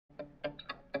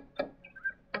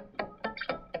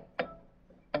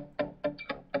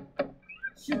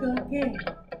Sugar cane.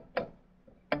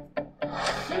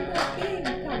 Sugar cane,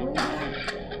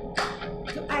 carbohydrate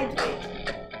to hydrate.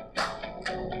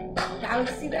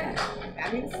 Antioxidant,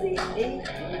 vitamin C, A2,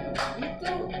 B2.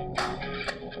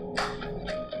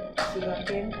 Sugar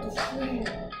cane to shred.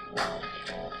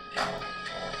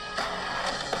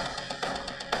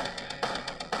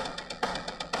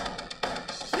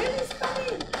 Train is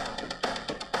coming.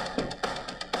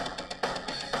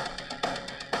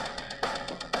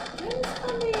 Train is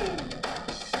coming.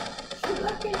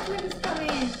 Sugar cane train is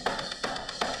coming.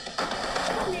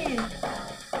 Coming.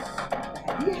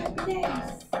 Daddy happiness.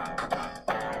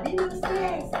 Daddy no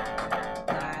stress.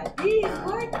 Daddy is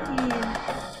working.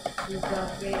 Sugar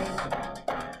cane.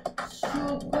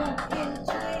 Sugar cane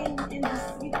train in the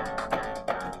street.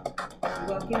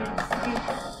 Sugar cane in the street.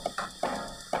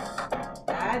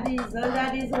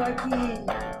 Daddy's working.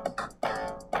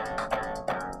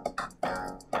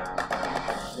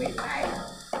 Sweet life.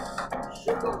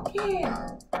 Sugar cane.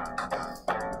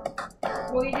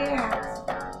 Carbohydrates.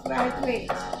 Hydrate.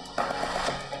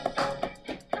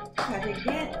 Cut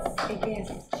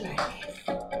against dryness.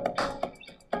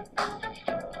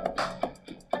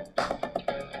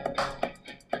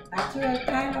 Natural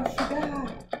kind of sugar.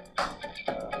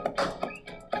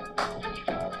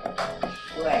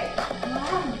 Wait.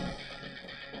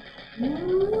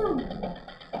 Mmm.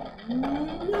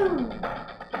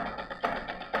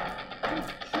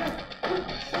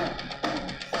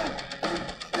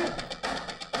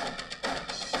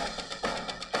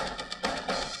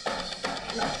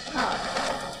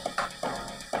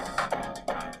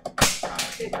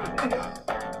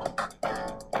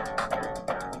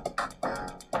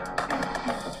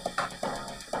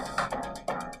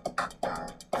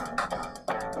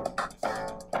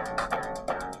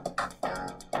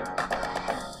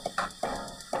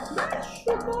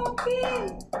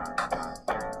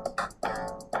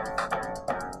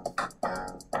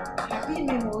 Happy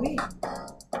memory.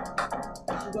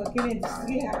 Sugarcane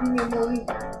industry, happy memory.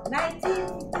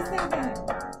 1957.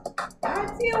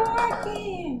 That's you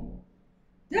working.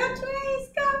 The train is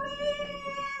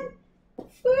coming.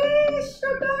 Free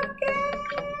sugarcane.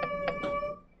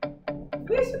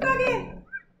 Free sugarcane.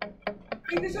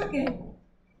 Free sugarcane.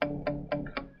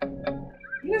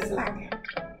 Just like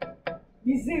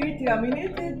misery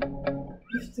terminated.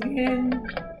 This train,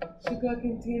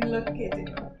 sugarcane train located.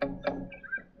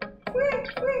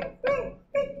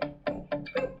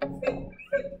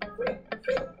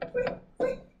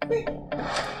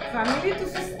 Family to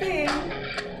sustain,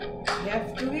 you have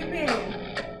to remain.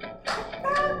 I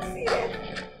can't see it.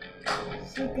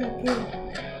 Sugarcane.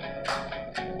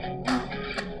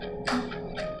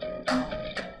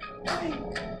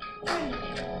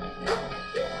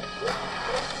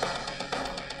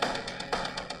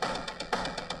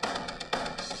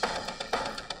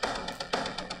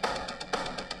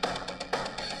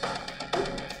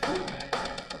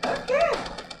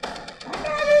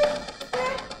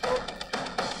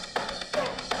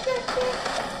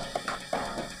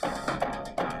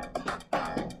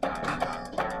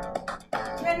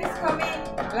 Train is coming,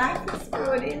 life is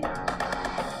exploding.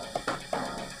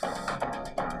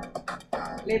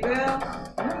 Label,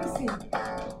 noticing.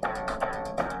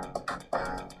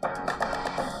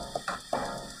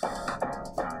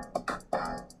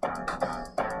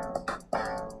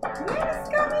 Train is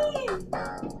coming.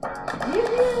 You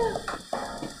will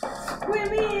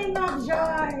screaming of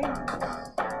joy.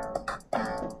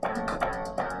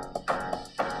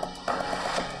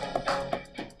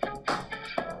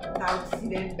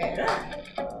 Accident better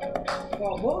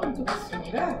for bone to be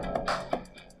stronger.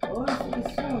 Bone to be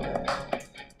stronger.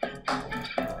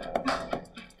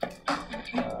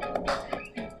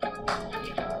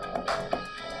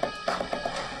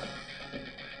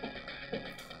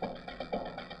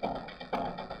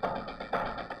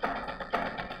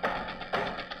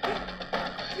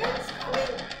 Yes,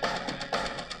 coming.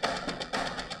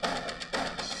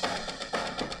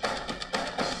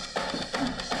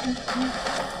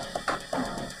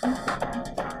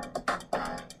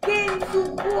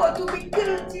 Support to be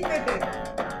cultivated,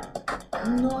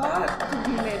 not to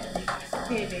be made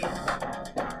devastated.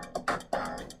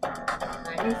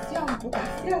 Magnesium,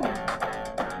 potassium,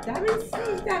 vitamin C,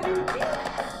 vitamin D,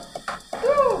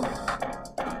 tout,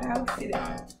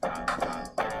 antioxidant.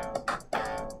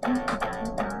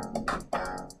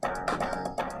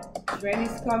 Train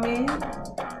is coming,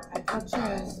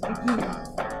 adventures begin.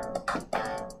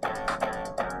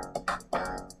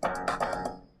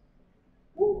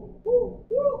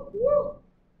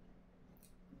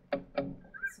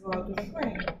 How to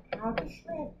shred, how to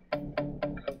shred.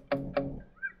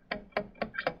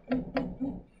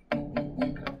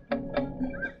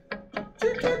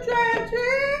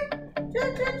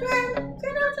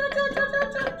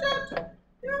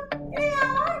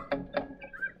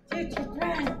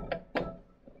 children.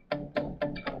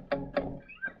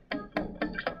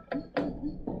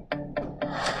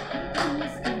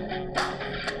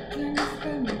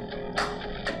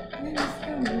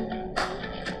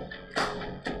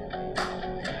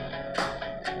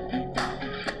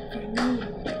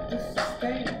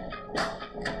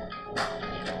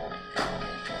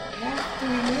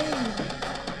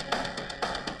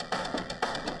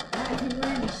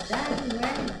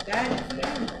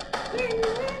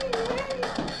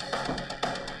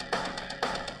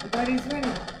 Everybody's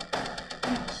ready.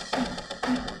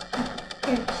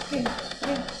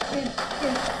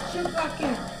 Shoot back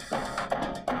in.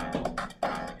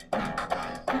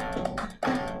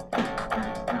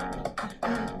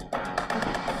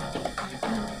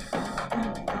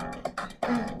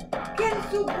 Quel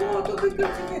secours to be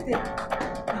cultivated.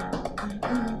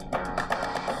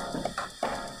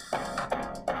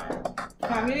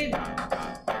 Family,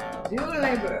 do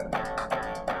labor.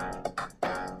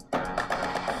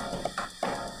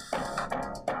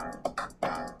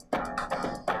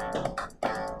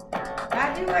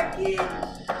 Daddy working.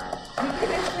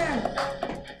 Nutrition.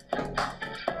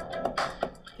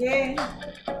 Okay.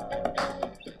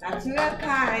 Natural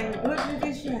kind, good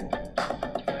nutrition.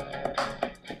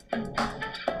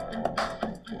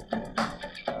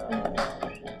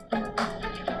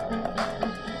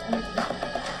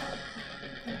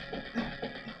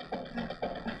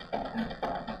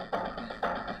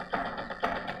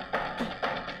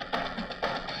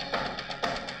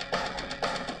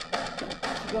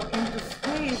 Go into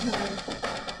squeeze, honey.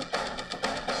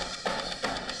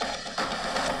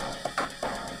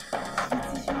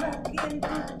 Sweetie, she look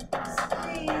into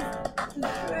squeeze, to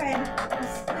shred, to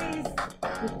squeeze.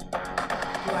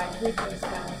 Do I break this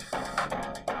down?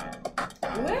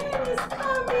 Rain is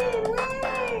coming,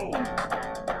 rain!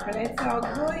 Plants are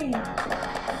going.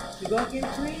 Sugarcane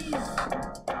trees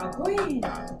are going.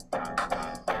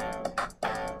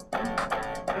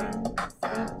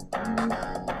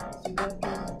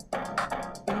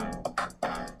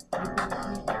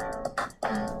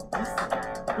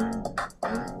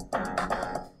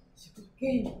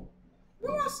 Okay. No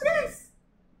more stress.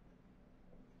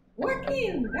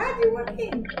 Working, Daddy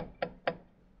working.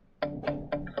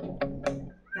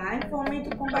 Time for me to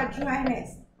combat dryness.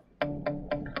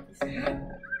 It's hot.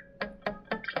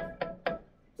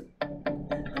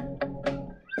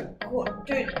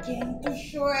 Coated came to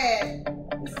shred.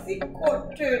 You see,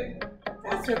 coated.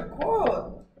 That's a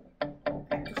coat.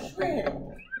 Got to shred.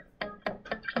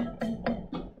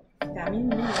 Vitamin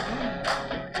B.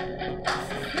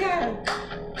 Yeah.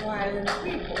 Violent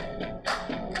people.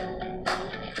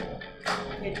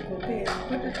 Get prepared.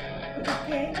 Put the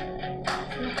cake.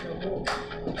 It's not the wall.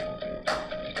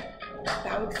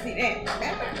 That would sit in.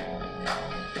 Remember?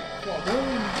 For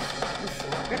room. The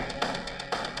sugar.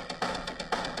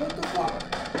 Put the fork.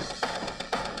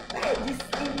 Like this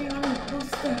Indian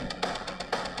booster.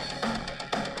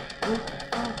 Put the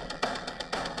fork.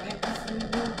 Like this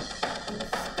Indian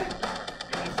booster.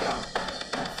 And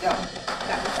so.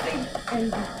 That was thing. And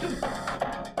we do.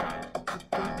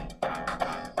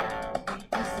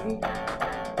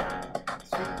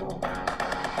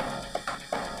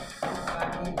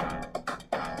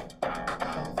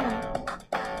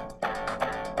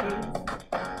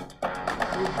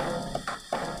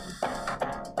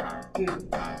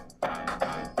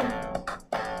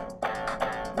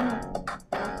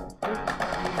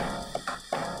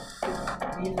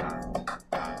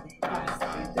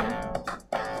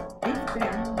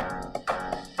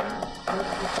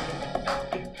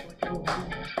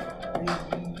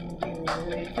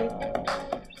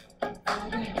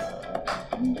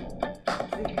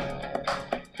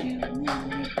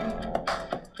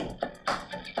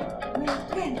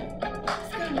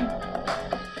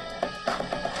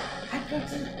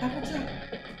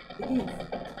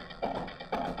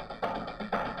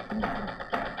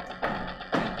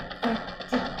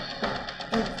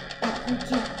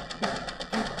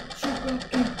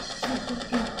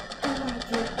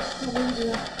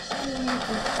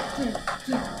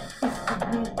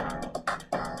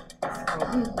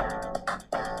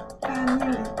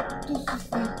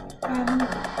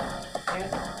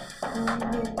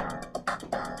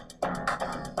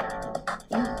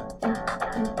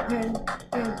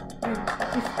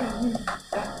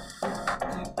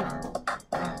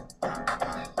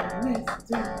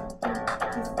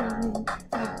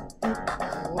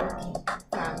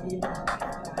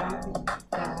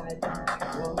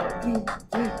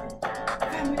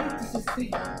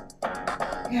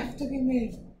 You have to be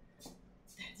made.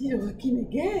 Daddy working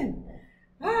again.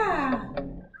 Ah,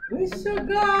 with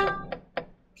sugar.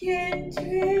 cane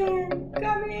train,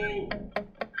 come in.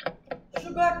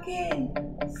 Sugar cane,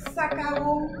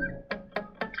 sacarum,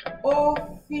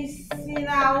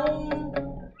 oficina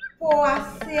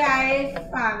poaceae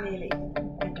family.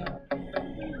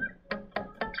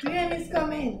 Train is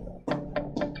coming.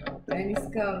 Train is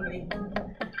coming.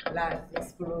 Life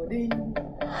exploding.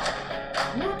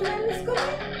 No train is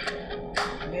coming.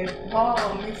 The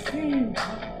promising.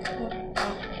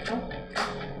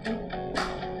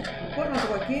 People not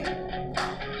working.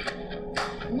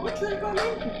 No train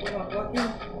coming. People not working.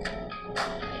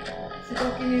 She's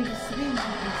working in the street.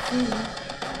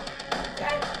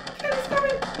 Train is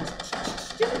coming.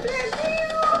 Train.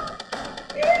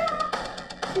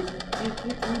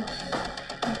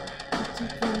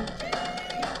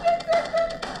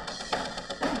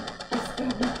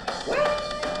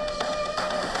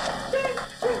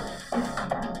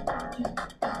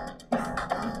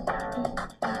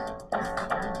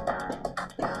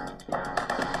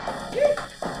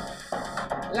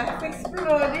 Life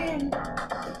exploding.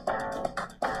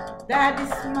 Daddy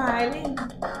smiling.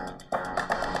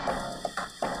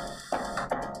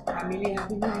 Family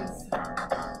happiness.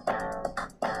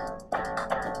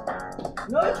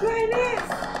 No dryness.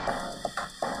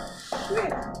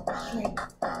 Shred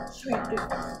it.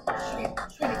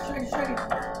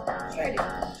 Shred it.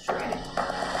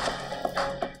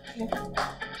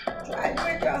 Try to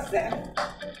make yourself.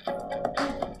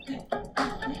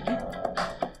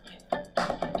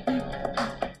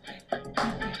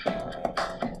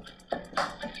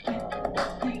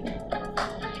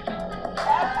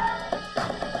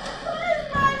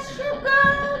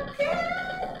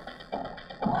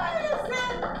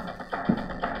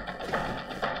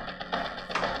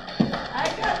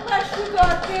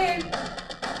 Sugarcane,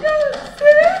 you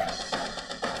see?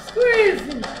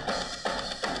 Squeezing.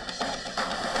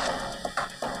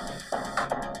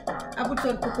 I put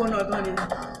some coconut on it.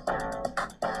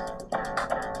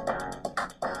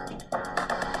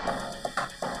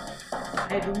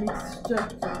 I do mixture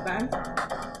sometimes.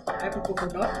 I put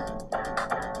coconut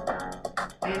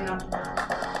and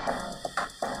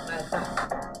malta.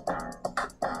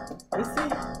 You see?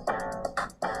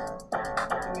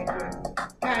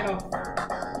 Kind of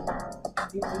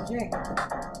interject.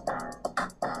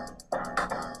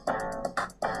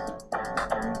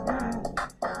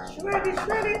 Shred it.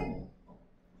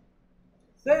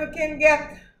 So you can get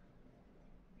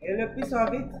a little piece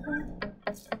of it.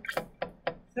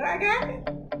 So I got it.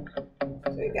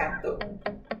 So you got to.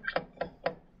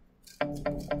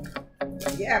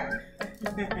 Yep.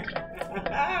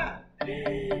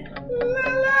 La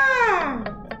la.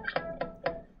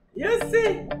 You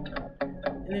see?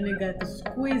 And then you got to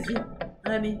squeeze it,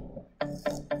 honey.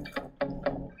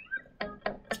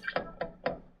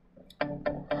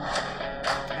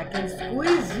 I can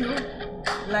squeeze you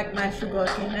like my sugar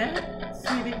cane, eh?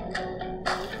 Sweetie.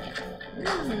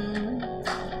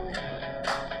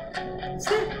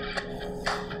 See?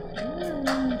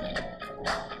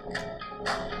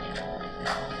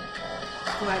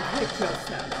 Hydrate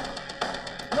yourself.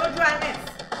 No dryness.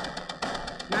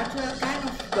 Natural kind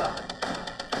of sugar.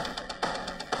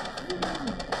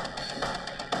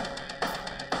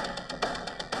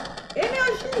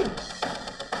 Energy.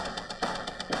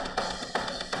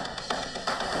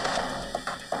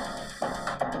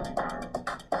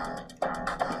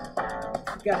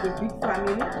 You got a big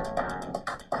family.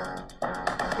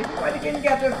 Everybody can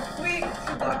get a free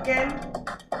sugar cane.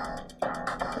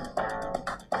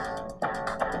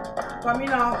 Coming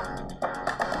out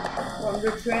from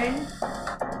the train.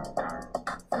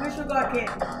 Free sugar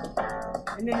cane.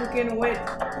 And then you can wait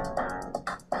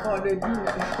for the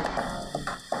dinner.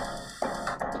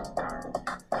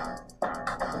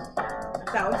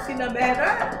 That will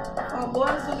better or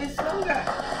bones will be stronger.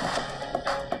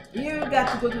 Here you got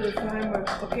to go to the farmer,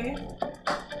 okay?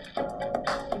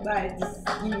 Buy this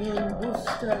immune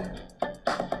booster.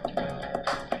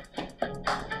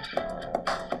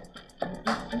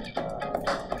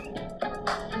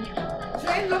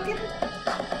 Train looking.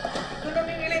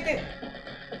 Economy related.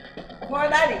 For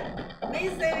daddy.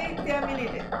 Misery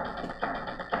terminated.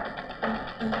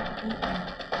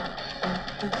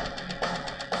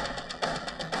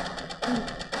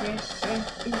 Is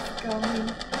coming.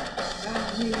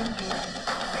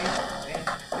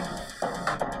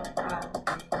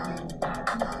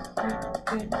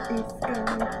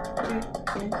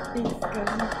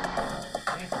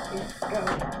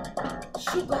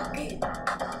 Sugar cane.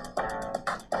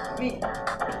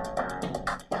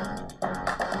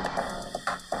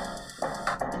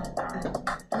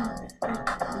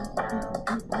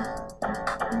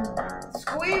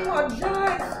 Scream for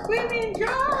joy, screaming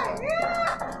joy.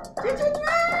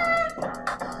 Yeah.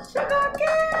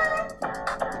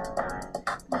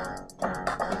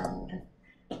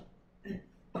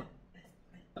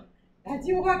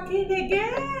 Daddy walking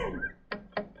again.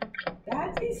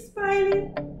 Daddy's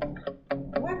smiling.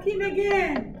 Walking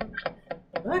again.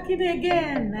 Walking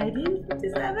again.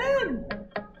 1957.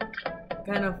 What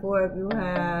kind of work you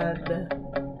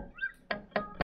had?